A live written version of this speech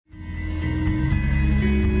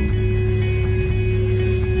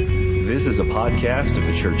This is a podcast of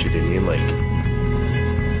the Church at Indian Lake.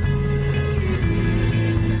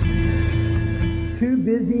 Too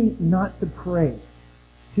busy not to pray.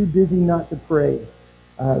 Too busy not to pray.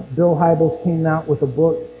 Bill Hybels came out with a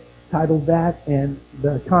book titled that, and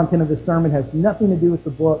the content of his sermon has nothing to do with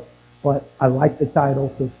the book, but I like the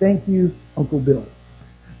title, so thank you, Uncle Bill.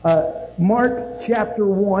 Mark chapter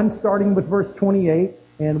 1, starting with verse 28,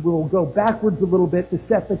 and we'll go backwards a little bit to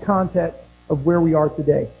set the context of where we are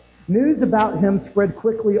today. News about him spread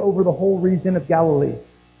quickly over the whole region of Galilee.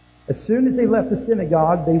 As soon as they left the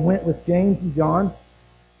synagogue, they went with James and John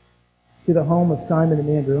to the home of Simon and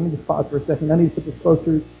Andrew. Let me just pause for a second. I need to put this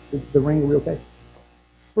closer to the ring. Are we okay?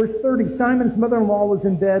 Verse 30, Simon's mother-in-law was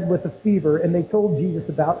in bed with a fever, and they told Jesus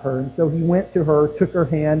about her. And so he went to her, took her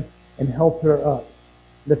hand, and helped her up.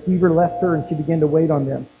 The fever left her, and she began to wait on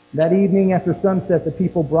them. That evening after sunset, the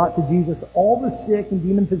people brought to Jesus all the sick and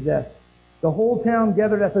demon-possessed. The whole town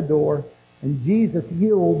gathered at the door, and Jesus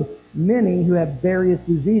healed many who had various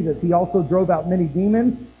diseases. He also drove out many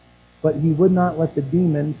demons, but he would not let the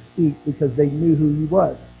demons speak because they knew who he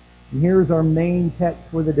was. And here's our main text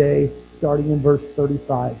for the day, starting in verse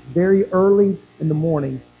 35. Very early in the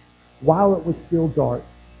morning, while it was still dark,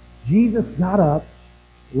 Jesus got up,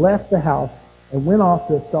 left the house, and went off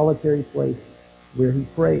to a solitary place where he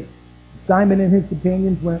prayed. Simon and his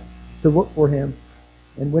companions went to look for him.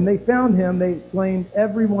 And when they found him, they exclaimed,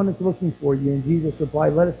 "Everyone is looking for you." And Jesus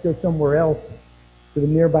replied, "Let us go somewhere else to the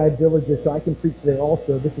nearby villages so I can preach there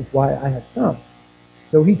also. This is why I have come."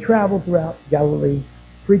 So he traveled throughout Galilee,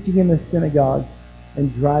 preaching in the synagogues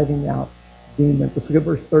and driving out demons. Let's look at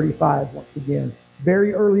verse 35 once again.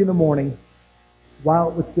 Very early in the morning, while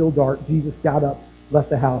it was still dark, Jesus got up, left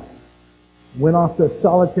the house, went off to a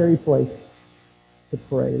solitary place to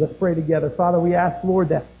pray. Let's pray together. Father, we ask, Lord,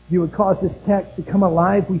 that you would cause this text to come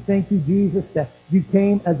alive. We thank you, Jesus, that you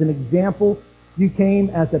came as an example. You came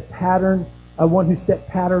as a pattern, one who set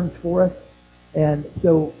patterns for us. And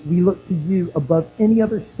so we look to you above any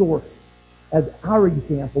other source as our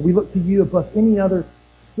example. We look to you above any other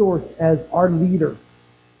source as our leader.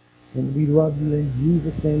 And we love you. In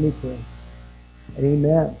Jesus' name we pray.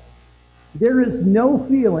 Amen. There is no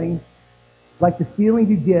feeling like the feeling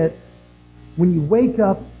you get when you wake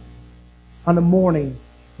up on a morning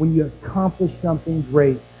when you accomplish something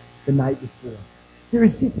great the night before. There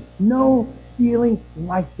is just no feeling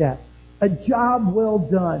like that. A job well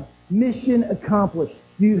done. Mission accomplished.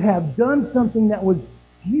 You have done something that was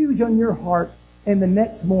huge on your heart, and the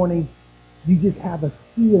next morning you just have a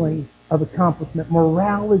feeling of accomplishment.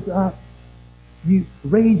 Morale is up. You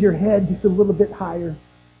raise your head just a little bit higher.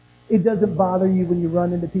 It doesn't bother you when you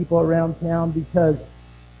run into people around town because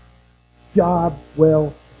job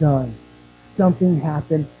well done. Something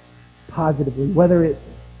happened positively, whether it's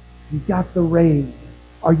you got the raise,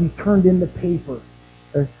 or you turned in the paper,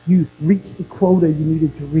 or you reached the quota you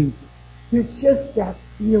needed to reach. There's just that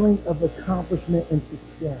feeling of accomplishment and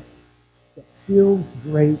success that feels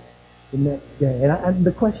great the next day. And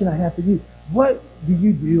the question I have for you, what do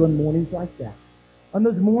you do on mornings like that? On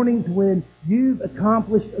those mornings when you've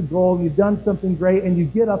accomplished a goal, you've done something great, and you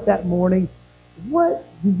get up that morning, what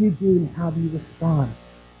do you do and how do you respond?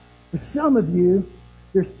 For some of you,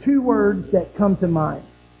 there's two words that come to mind.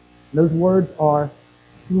 Those words are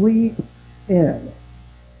sleep in.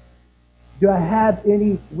 Do I have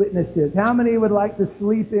any witnesses? How many would like to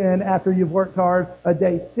sleep in after you've worked hard a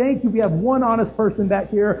day? Thank you. We have one honest person back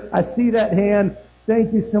here. I see that hand.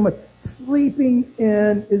 Thank you so much. Sleeping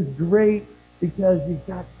in is great because you've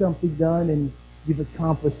got something done and you've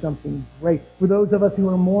accomplished something great. For those of us who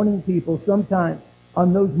are morning people, sometimes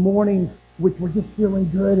on those mornings which we're just feeling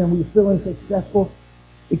good and we're feeling successful,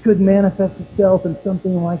 it could manifest itself in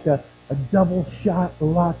something like a double shot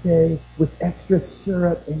latte with extra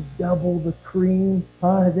syrup and double the cream.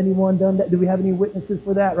 Has anyone done that? Do we have any witnesses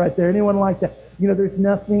for that right there? Anyone like that? You know, there's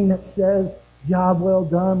nothing that says job well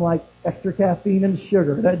done like extra caffeine and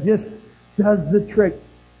sugar. That just does the trick.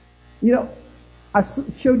 You know, I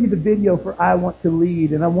showed you the video for I Want to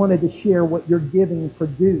Lead, and I wanted to share what your giving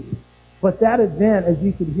produced. But that event, as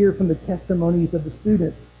you could hear from the testimonies of the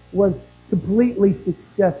students, was completely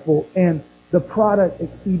successful, and the product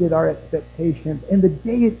exceeded our expectations. And the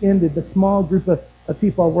day it ended, the small group of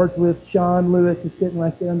people I worked with, Sean Lewis, who's sitting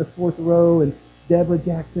right there in the fourth row, and Deborah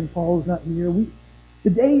Jackson, Paul's not here. The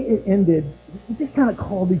day it ended, we just kind of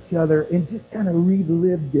called each other and just kind of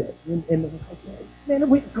relived it. And it was like, man, it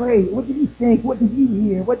went great. What did you think? What did you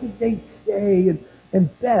hear? What did they say?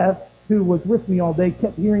 And Beth, who was with me all day,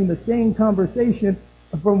 kept hearing the same conversation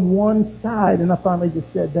from one side. And I finally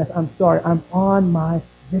just said, Beth, I'm sorry. I'm on my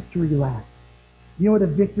victory lap. You know what a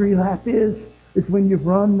victory lap is? It's when you've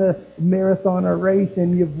run the marathon or race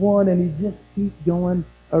and you've won and you just keep going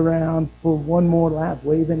around for one more lap,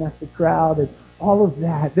 waving at the crowd and all of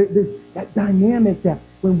that. There's that dynamic that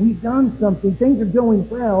when we've done something, things are going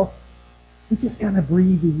well, we just kind of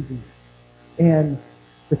breathe easy. And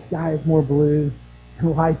the sky is more blue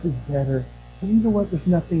and life is better. And you know what? There's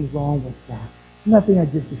nothing wrong with that. Nothing I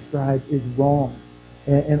just described is wrong.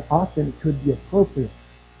 And often it could be appropriate.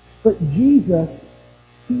 But Jesus,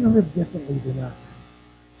 he lived differently than us.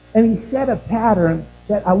 And he set a pattern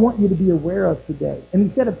that I want you to be aware of today. And he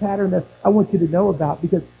set a pattern that I want you to know about,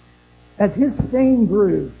 because as his fame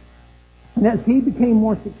grew, and as he became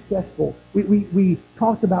more successful, we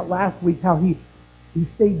talked about last week how he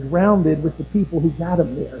stayed grounded with the people who got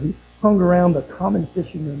him there. He hung around the common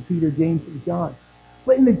fishermen, Peter, James, and John.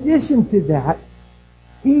 But in addition to that,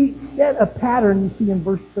 he set a pattern, you see in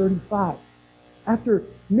verse 35. After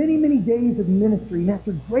many, many days of ministry, and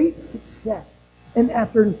after great success, and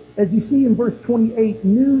after, as you see in verse 28,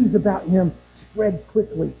 news about him spread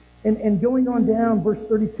quickly. And going on down, verse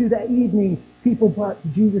 32, that evening, people brought to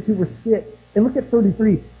Jesus who were sick. And look at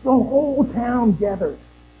 33. The whole town gathered.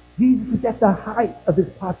 Jesus is at the height of his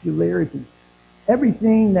popularity.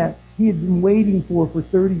 Everything that he had been waiting for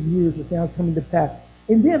 30 years is now coming to pass.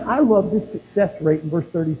 And then I love this success rate in verse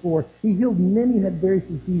 34. He healed many who had various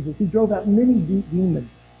diseases. He drove out many demons.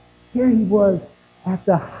 Here he was at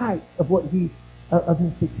the height of of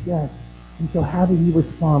his success. And so how did he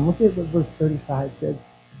respond? Look at what verse 35 says.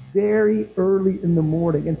 Very early in the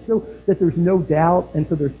morning. And so that there's no doubt, and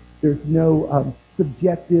so there's no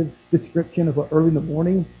subjective description of what early in the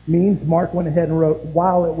morning means. Mark went ahead and wrote,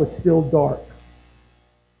 while it was still dark.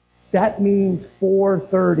 That means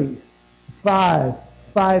 4:30,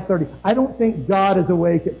 5:30. I don't think God is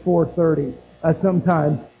awake at 4:30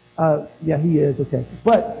 sometimes. Yeah, he is, okay.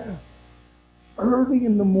 But early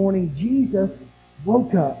in the morning, Jesus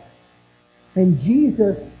woke up. And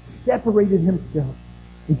Jesus separated himself.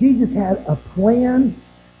 And Jesus had a planned,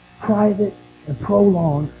 private, and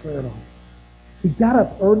prolonged prayer life. He got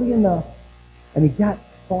up early enough, and he got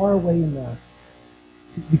far away enough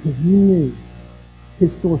because he knew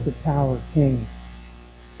his source of power came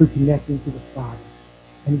through connecting to the Father.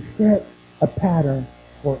 And he set a pattern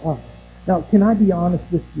for us. Now, can I be honest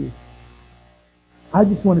with you? I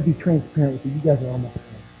just want to be transparent with you. You guys are all my friends.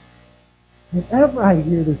 Whenever I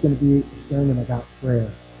hear there's going to be a sermon about prayer,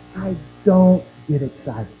 I don't get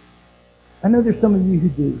excited. I know there's some of you who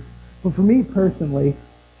do. But for me personally,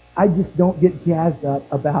 I just don't get jazzed up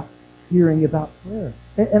about hearing about prayer.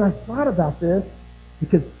 And I thought about this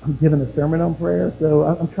because I'm giving a sermon on prayer, so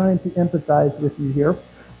I'm trying to empathize with you here.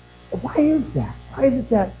 Why is that? Why is it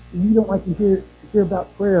that we don't like to hear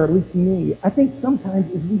about prayer, at least me? I think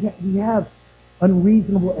sometimes is we have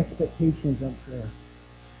unreasonable expectations on prayer.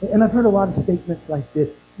 And I've heard a lot of statements like this.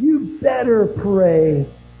 You better pray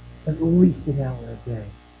at least an hour a day.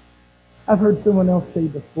 I've heard someone else say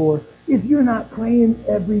before, if you're not praying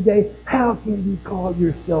every day, how can you call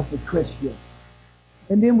yourself a Christian?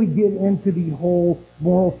 And then we get into the whole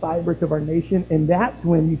moral fabric of our nation, and that's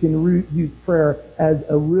when you can use prayer as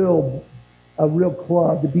a real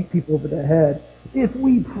club to beat people over the head. If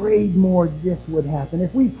we prayed more, this would happen.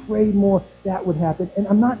 If we prayed more, that would happen. And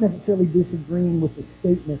I'm not necessarily disagreeing with the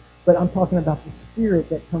statement, but I'm talking about the spirit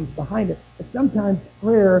that comes behind it. Sometimes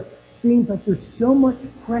prayer seems like there's so much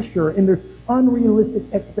pressure and there's unrealistic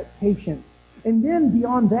expectations. And then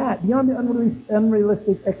beyond that, beyond the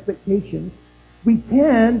unrealistic expectations, we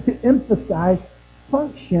tend to emphasize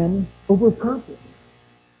function over purpose.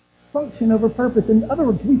 Function over purpose. In other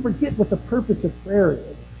words, we forget what the purpose of prayer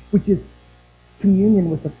is, which is communion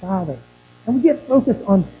with the Father. And we get focused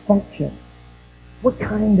on function. What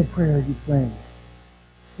kind of prayer are you praying?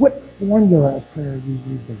 What formula of prayer are you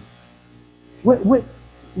using?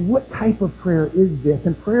 What type of prayer is this?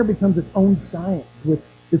 And prayer becomes its own science with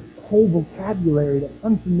this whole vocabulary that's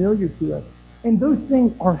unfamiliar to us. And those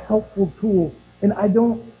things are helpful tools. And I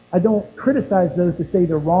don't criticize those to say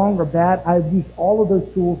they're wrong or bad. I've used all of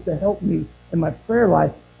those tools to help me in my prayer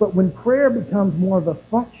life. But when prayer becomes more of a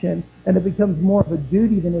function and it becomes more of a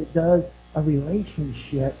duty than it does a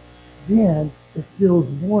relationship, then it feels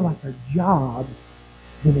more like a job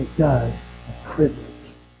than it does a privilege.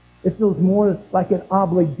 It feels more like an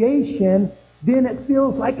obligation than it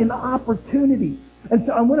feels like an opportunity. And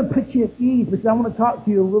so I want to put you at ease because I want to talk to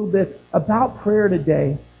you a little bit about prayer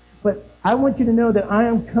today. But I want you to know that I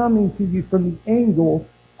am coming to you from the angle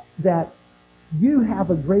that you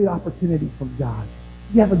have a great opportunity from God.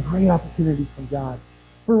 You have a great opportunity from God.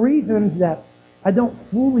 For reasons that I don't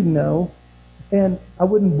fully know, and I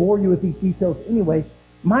wouldn't bore you with these details anyway,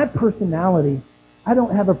 my personality I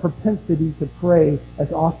don't have a propensity to pray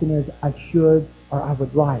as often as I should or I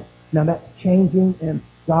would like. Now that's changing, and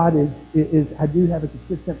God is I do have a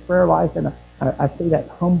consistent prayer life, and I say that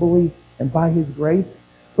humbly and by His grace.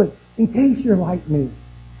 But in case you're like me,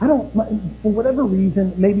 I don't, for whatever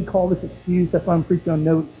reason, maybe call this excuse. That's why I'm preaching on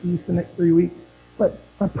no excuse the next 3 weeks. But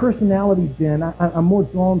my personality then, I'm more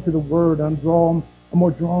drawn to the Word. I'm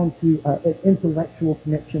more drawn to an intellectual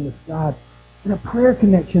connection with God. And a prayer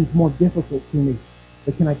connection is more difficult to me.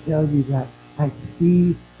 But can I tell you that I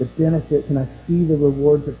see the benefits and I see the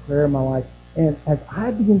rewards of prayer in my life. And as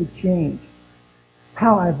I begin to change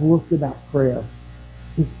how I've looked about prayer,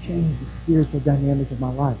 it's changed the spiritual dynamic of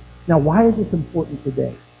my life. Now, why is this important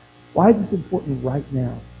today? Why is this important right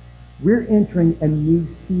now? We're entering a new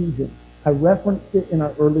season. I referenced it in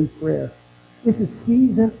our early prayer. It's a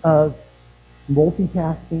season of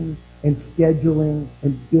multitasking and scheduling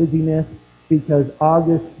and busyness, because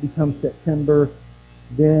August becomes September,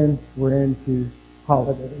 then we're into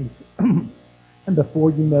holidays. And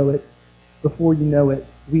before you know it,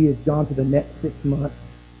 we have gone to the next 6 months,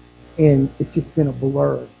 and it's just been a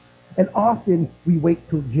blur. And often we wait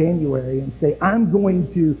till January and say, I'm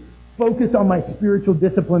going to focus on my spiritual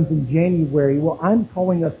disciplines in January. Well, I'm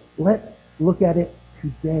calling us, let's look at it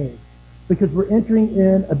today, because we're entering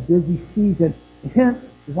in a busy season.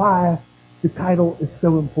 Hence why the title is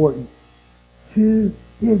so important. Too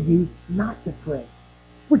busy not to pray.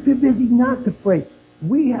 We're too busy not to pray.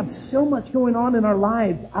 We have so much going on in our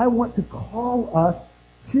lives. I want to call us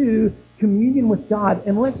to communion with God.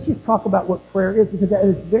 And let's just talk about what prayer is, because at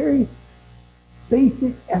its very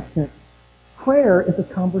basic essence, prayer is a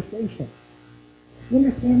conversation. You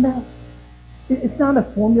understand that? It's not a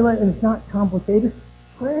formula and it's not complicated.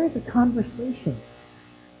 Prayer is a conversation.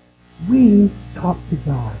 We talk to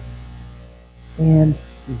God and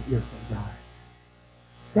we hear from God.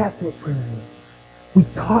 That's what prayer is. We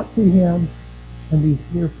talk to Him and we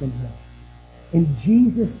hear from Him. And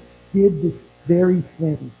Jesus did this very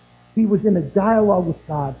thing. He was in a dialogue with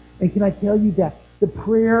God. And can I tell you that the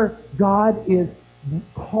prayer God is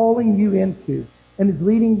calling you into and is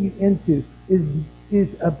leading you into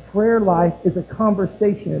is a prayer life, is a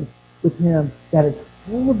conversation with Him that is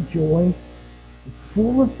full of joy,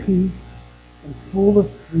 full of peace, and full of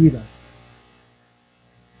freedom.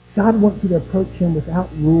 God wants you to approach Him without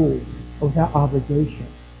rules or without obligation.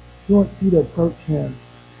 He wants you to approach Him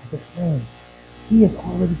as a friend. He has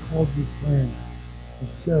already called you friend. And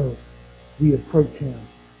so we approach Him.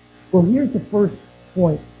 Well, here's the first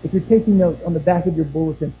point. If you're taking notes on the back of your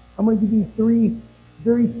bulletin, I'm going to give you 3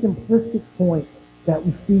 very simplistic points that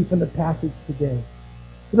we see from the passage today.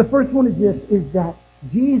 So the first one is this, is that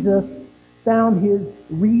Jesus found His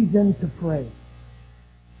reason to pray.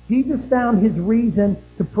 Jesus found His reason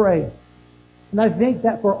to pray. And I think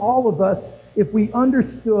that for all of us, if we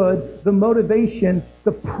understood the motivation,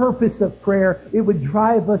 the purpose of prayer, it would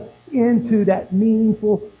drive us into that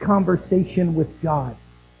meaningful conversation with God.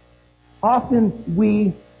 Often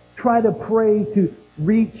we try to pray to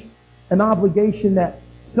reach an obligation that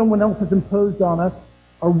someone else has imposed on us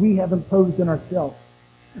or we have imposed on ourselves.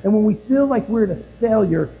 And when we feel like we're in a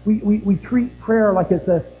failure, we treat prayer like it's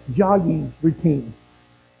a jogging routine.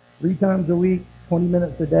 3 times a week, 20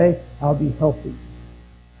 minutes a day, I'll be healthy.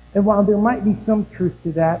 And while there might be some truth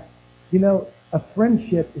to that, a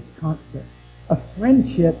friendship is constant. A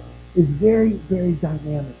friendship is very, very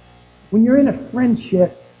dynamic. When you're in a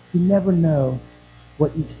friendship, you never know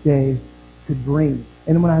what each day could bring.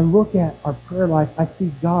 And when I look at our prayer life, I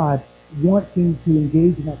see God wanting to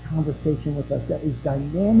engage in that conversation with us that is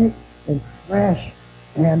dynamic and fresh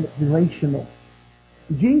and relational.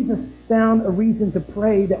 Jesus found a reason to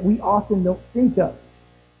pray that we often don't think of.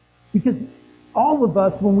 Because all of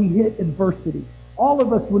us, when we hit adversity, all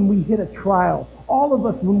of us when we hit a trial, all of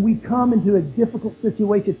us when we come into a difficult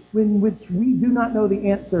situation in which we do not know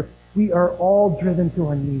the answer, we are all driven to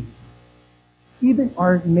our knees. Even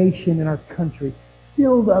our nation and our country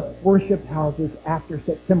filled up worship houses after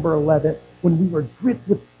September 11th when we were gripped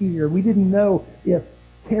with fear. We didn't know if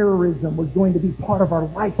terrorism was going to be part of our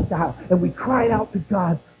lifestyle. And we cried out to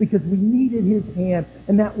God because we needed His hand.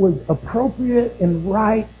 And that was appropriate and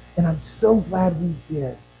right. And I'm so glad we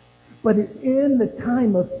did. But it's in the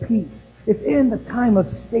time of peace. It's in the time of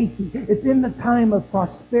safety. It's in the time of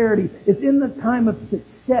prosperity. It's in the time of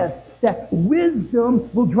success that wisdom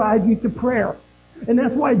will drive you to prayer. And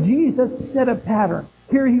that's why Jesus set a pattern.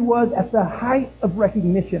 Here He was at the height of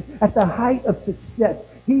recognition, at the height of success.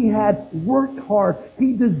 He had worked hard.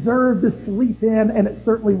 He deserved to sleep in, and it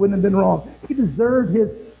certainly wouldn't have been wrong. He deserved his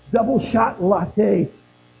double-shot latte.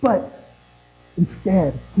 But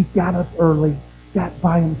instead, He got up early, got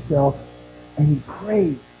by Himself, and he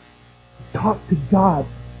prayed, talked to God.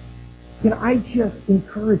 Can I just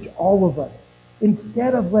encourage all of us,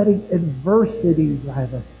 instead of letting adversity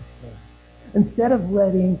drive us to prayer, instead of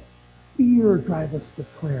letting fear drive us to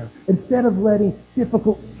prayer, instead of letting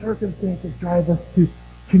difficult circumstances drive us to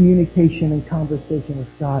communication and conversation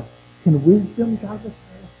with God, can wisdom drive us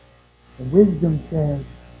there? And wisdom says,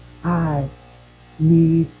 I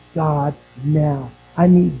need God now. I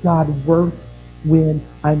need God worse when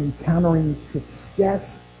I'm encountering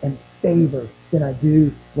success and favor than I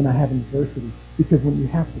do when I have adversity. Because when you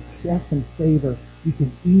have success and favor, you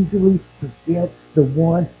can easily forget the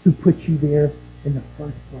one who put you there in the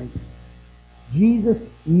first place. Jesus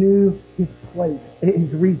knew his place,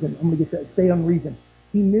 his reason. I'm going to get that. Stay on reason.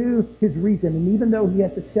 He knew his reason. And even though he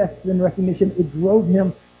had success and recognition, it drove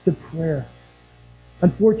him to prayer.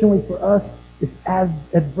 Unfortunately for us, it's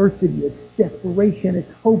adversity, it's desperation,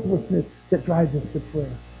 it's hopelessness that drives us to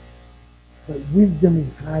prayer. But wisdom is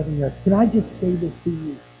driving us. Can I just say this to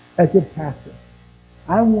you as a pastor?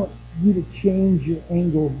 I want you to change your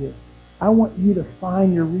angle here. I want you to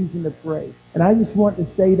find your reason to pray. And I just want to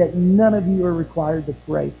say that none of you are required to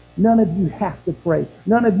pray. None of you have to pray.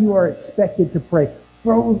 None of you are expected to pray.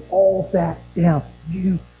 Throw all that down.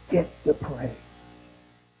 You get to pray.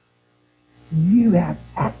 You have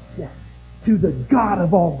access to the God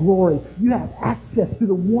of all glory. You have access to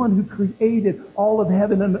the one who created all of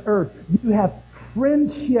heaven and earth. You have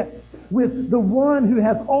friendship with the one who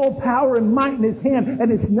has all power and might in his hand.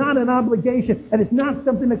 And it's not an obligation. And it's not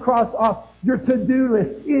something to cross off your to-do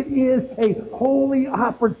list. It is a holy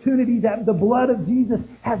opportunity that the blood of Jesus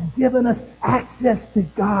has given us access to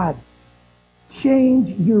God.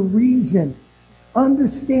 Change your reason.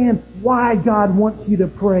 Understand why God wants you to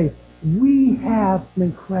pray. We have an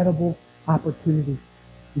incredible opportunity.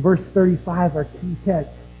 Verse 35, our key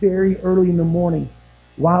text, very early in the morning,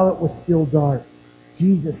 while it was still dark,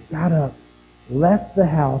 Jesus got up, left the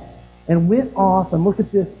house, and went off, and look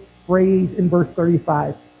at this phrase in verse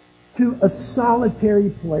 35, to a solitary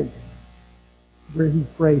place where he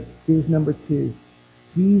prayed. Here's number 2.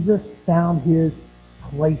 Jesus found his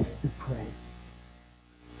place to pray.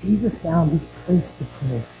 Jesus found his place to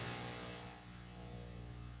pray.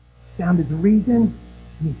 Found his reason,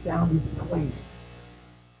 and he found his place.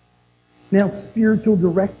 Now, spiritual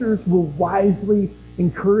directors will wisely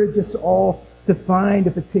encourage us all to find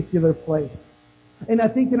a particular place. And I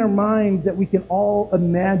think in our minds that we can all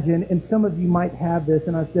imagine, and some of you might have this,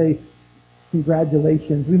 and I say,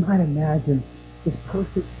 congratulations, we might imagine this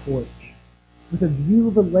perfect porch with a view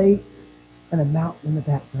of a lake and a mountain in the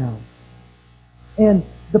background. And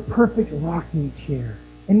the perfect rocking chair.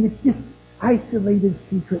 And it's just isolated,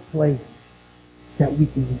 secret place that we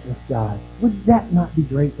can meet with God. Would that not be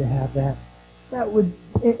great to have that? That would,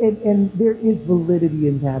 and there is validity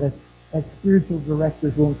in that as spiritual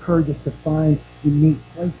directors will encourage us to find unique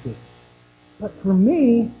places. But for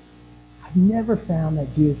me, I've never found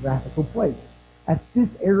that geographical place. At this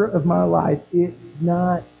era of my life, it's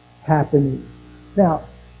not happening. Now,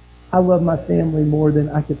 I love my family more than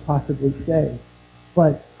I could possibly say,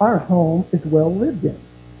 but our home is well lived in.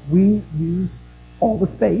 We use all the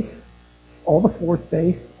space, all the floor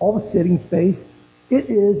space, all the sitting space. It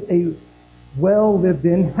is a well lived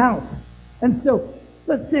in house. And so,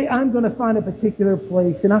 let's say I'm going to find a particular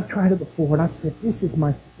place, and I've tried it before, and I've said, this is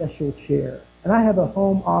my special chair. And I have a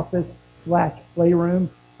home office / playroom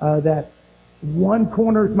that one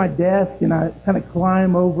corner is my desk, and I kind of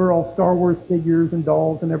climb over all Star Wars figures and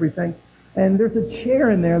dolls and everything. And there's a chair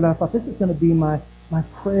in there that I thought, this is going to be my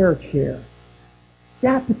prayer chair.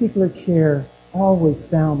 That particular chair always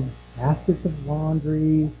found baskets of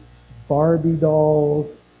laundry, Barbie dolls,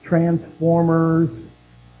 Transformers.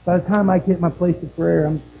 By the time I get my place to prayer,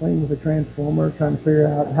 I'm playing with a transformer, trying to figure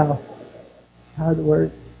out how it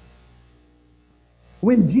works.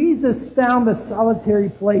 When Jesus found a solitary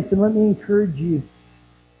place, and let me encourage you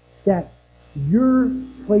that your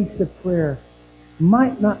place of prayer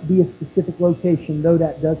might not be a specific location, though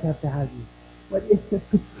that does have to have you, but it's a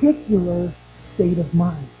particular state of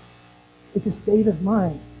mind. It's a state of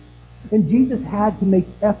mind. And Jesus had to make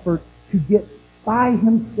effort to get by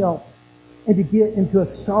himself and to get into a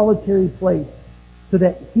solitary place so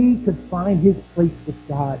that he could find his place with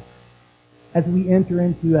God. As we enter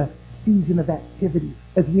into a season of activity,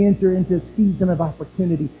 as we enter into a season of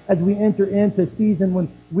opportunity, as we enter into a season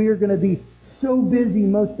when we're going to be so busy,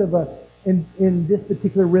 most of us, in this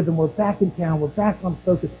particular rhythm, we're back in town, we're back on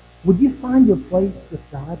focus. Would you find your place with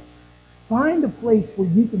God? Find a place where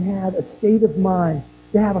you can have a state of mind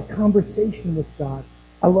to have a conversation with God.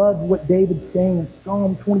 I love what David's saying in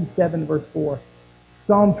Psalm 27, verse 4.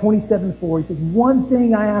 Psalm 27:4, he says, one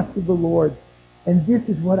thing I ask of the Lord, and this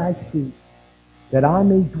is what I seek, that I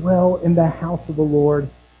may dwell in the house of the Lord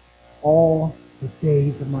all the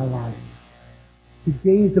days of my life. To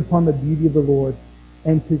gaze upon the beauty of the Lord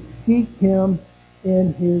and to seek him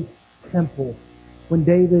in his temple. When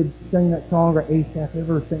David sang that song, or Asaph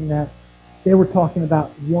ever sang that, they were talking about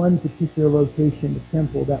one particular location, the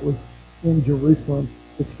temple that was in Jerusalem.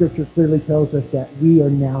 The scripture clearly tells us that we are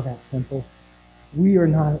now that temple. We are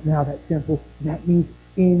not now that temple. That means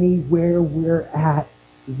anywhere we're at,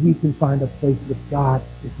 we can find a place with God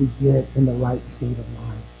if we get in the right state of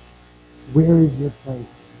mind. Where is your place?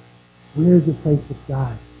 Where is your place with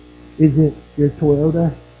God? Is it your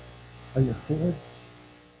Toyota or your Ford?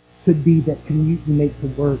 Could be that commute you make to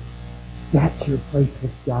work. That's your place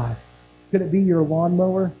with God. Could it be your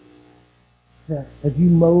lawnmower? That as you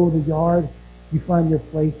mow the yard, you find your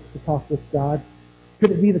place to talk with God?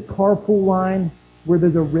 Could it be the carpool line where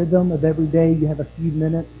there's a rhythm of every day you have a few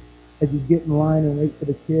minutes as you get in line and wait for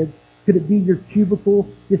the kids? Could it be your cubicle,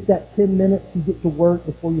 just that 10 minutes you get to work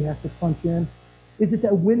before you have to punch in? Is it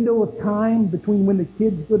that window of time between when the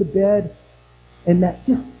kids go to bed and that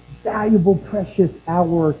just valuable, precious hour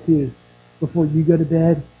or two before you go to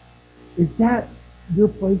bed? Is that your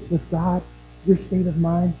place with God, your state of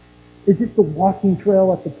mind? Is it the walking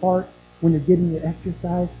trail at the park when you're getting your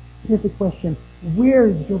exercise? Here's the question. Where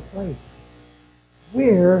is your place?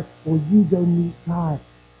 Where will you go meet God?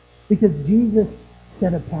 Because Jesus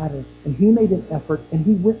set a pattern, and he made an effort, and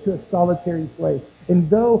he went to a solitary place. And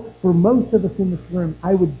though for most of us in this room,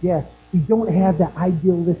 I would guess, we don't have that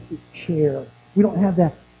idealistic chair. We don't have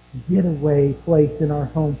that getaway place in our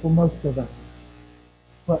home for most of us.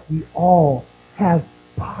 But we all have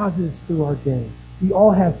pauses through our day. We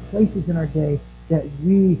all have places in our day that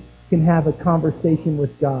we can have a conversation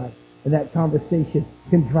with God. And that conversation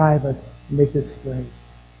can drive us and make us straight.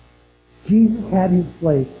 Jesus had his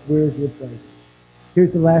place. Where is your place?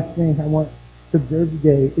 Here's the last thing I want to observe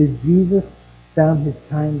today is Jesus found his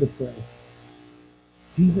time to pray.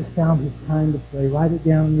 Jesus found his time to pray. Write it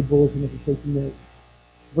down in your bulletin if you're taking notes.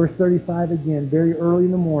 Verse 35 again, very early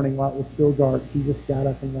in the morning while it was still dark, Jesus got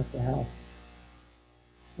up and left the house.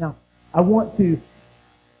 Now, I want to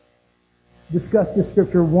discuss this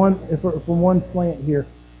scripture from one slant here.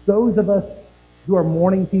 Those of us who are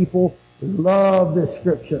morning people love this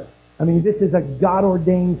scripture. I mean, this is a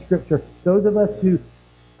God-ordained scripture. Those of us who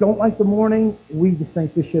don't like the morning, we just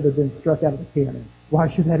think this should have been struck out of the canon. Why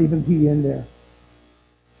should that even be in there?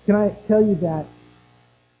 Can I tell you that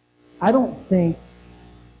I don't think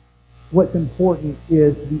what's important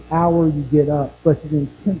is the hour you get up, but the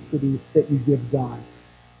intensity that you give God.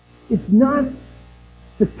 It's not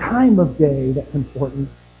the time of day that's important.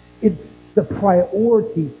 It's the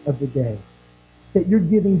priority of the day. That you're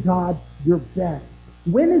giving God your best.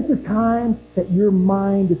 When is the time that your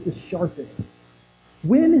mind is the sharpest?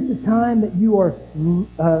 When is the time that you are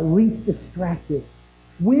least distracted?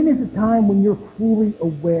 When is the time when you're fully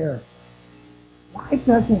aware? Why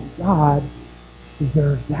doesn't God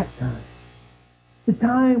deserve that time? The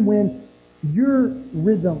time when your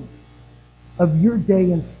rhythm of your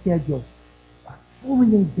day and schedule are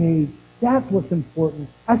fully engaged. That's what's important.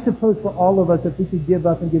 I suppose for all of us, if we could give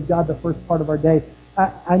up and give God the first part of our day,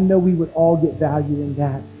 I know we would all get value in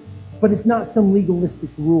that. But it's not some legalistic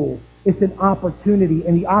rule. It's an opportunity.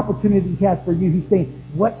 And the opportunity he has for you, he's saying,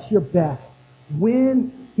 what's your best?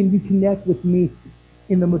 When can you connect with me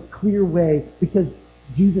in the most clear way? Because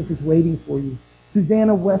Jesus is waiting for you.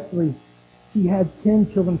 Susanna Wesley, she had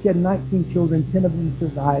 10 children. She had 19 children. 10 of them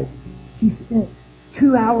survived. She spent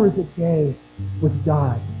 2 hours a day with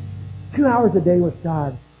God. 2 hours a day with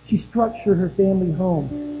God. She structured her family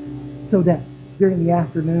home so that during the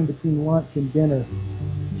afternoon between lunch and dinner,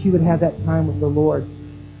 she would have that time with the Lord.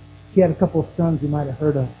 She had a couple of sons you might have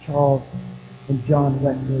heard of, Charles and John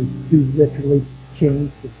Wesley, who literally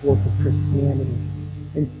changed the course of Christianity.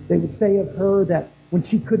 And they would say of her that when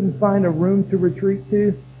she couldn't find a room to retreat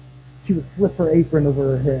to, she would flip her apron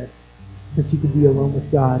over her head so she could be alone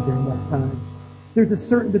with God during that time. There's a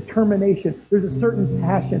certain determination. There's a certain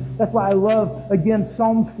passion. That's why I love, again,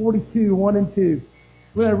 Psalms 42, 1 and 2.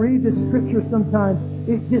 When I read this scripture sometimes,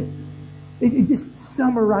 it just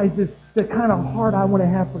summarizes the kind of heart I want to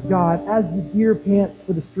have for God. As the deer pants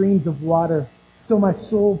for the streams of water, so my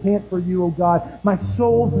soul pants for you, O God. My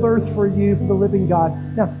soul thirsts for you, for the living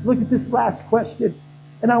God. Now, look at this last question.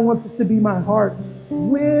 And I want this to be my heart.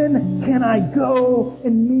 When can I go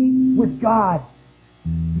and meet with God?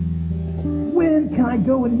 When can I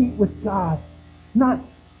go and meet with God? Not,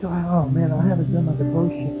 oh man, I haven't done my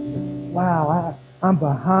devotion. Wow, I'm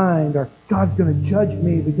behind, or God's going to judge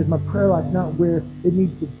me because my prayer life's not where it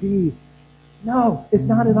needs to be. No, it's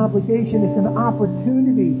not an obligation. It's an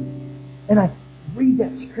opportunity. And I read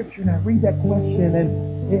that scripture and I read that question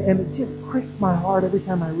and it just pricks my heart every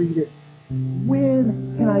time I read it.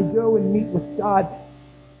 When can I go and meet with God?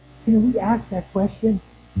 Can we ask that question?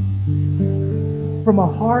 From a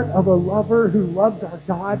heart of a lover who loves our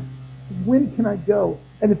God, says, when can I go?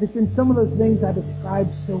 And if it's in some of those things I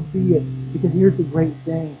described, so be it. Because here's the great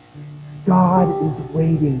thing. God is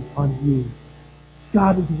waiting on you.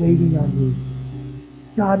 God is waiting on you.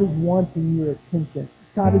 God is wanting your attention.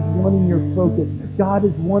 God is wanting your focus. God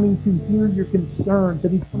is wanting to hear your concerns,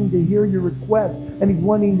 and He's wanting to hear your requests, and He's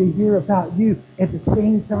wanting to hear about you. At the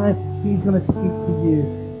same time, He's going to speak to you.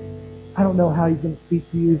 I don't know how He's going to speak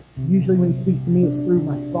to you. Usually when He speaks to me, it's through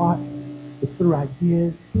my thoughts. It's through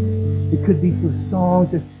ideas. It could be through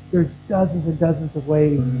songs. There's dozens and dozens of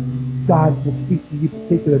ways God will speak to you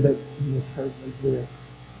particular, but He will certainly do it.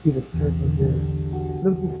 He will certainly do it. So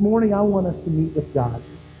this morning, I want us to meet with God.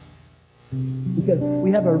 Because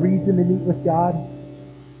we have a reason to meet with God.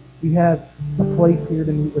 We have a place here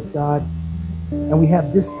to meet with God. And we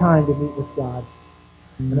have this time to meet with God.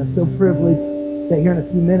 And I'm so privileged that here in a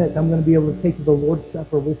few minutes I'm going to be able to take the Lord's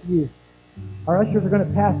Supper with you. Our ushers are going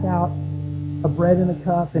to pass out a bread and a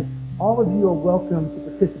cup, and all of you are welcome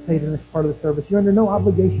to participate in this part of the service. You're under no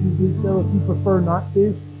obligation to do so. If you prefer not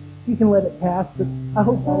to, you can let it pass, but I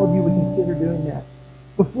hope all of you would consider doing that.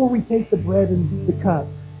 Before we take the bread and the cup,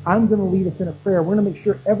 I'm going to lead us in a prayer. We're going to make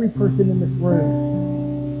sure every person in this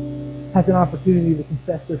room has an opportunity to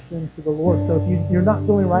confess their sins to the Lord. So if you're not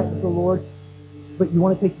feeling right with the Lord, but you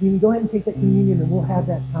want to take communion, go ahead and take that communion and we'll have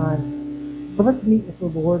that time. But let's meet with the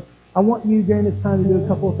Lord. I want you during this time to do a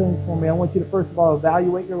couple of things for me. I want you to first of all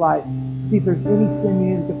evaluate your life. See if there's any sin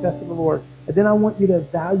you need to confess to the Lord. And then I want you to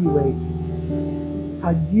evaluate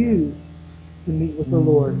how you can meet with the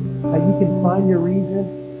Lord. How you can find your reason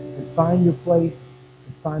and find your place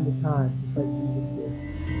and find the time, just like Jesus did.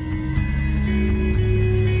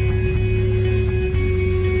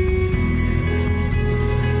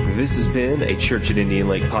 This has been a Church at Indian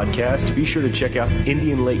Lake podcast. Be sure to check out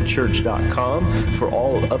IndianLakeChurch.com for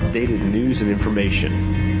all updated news and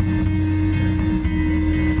information.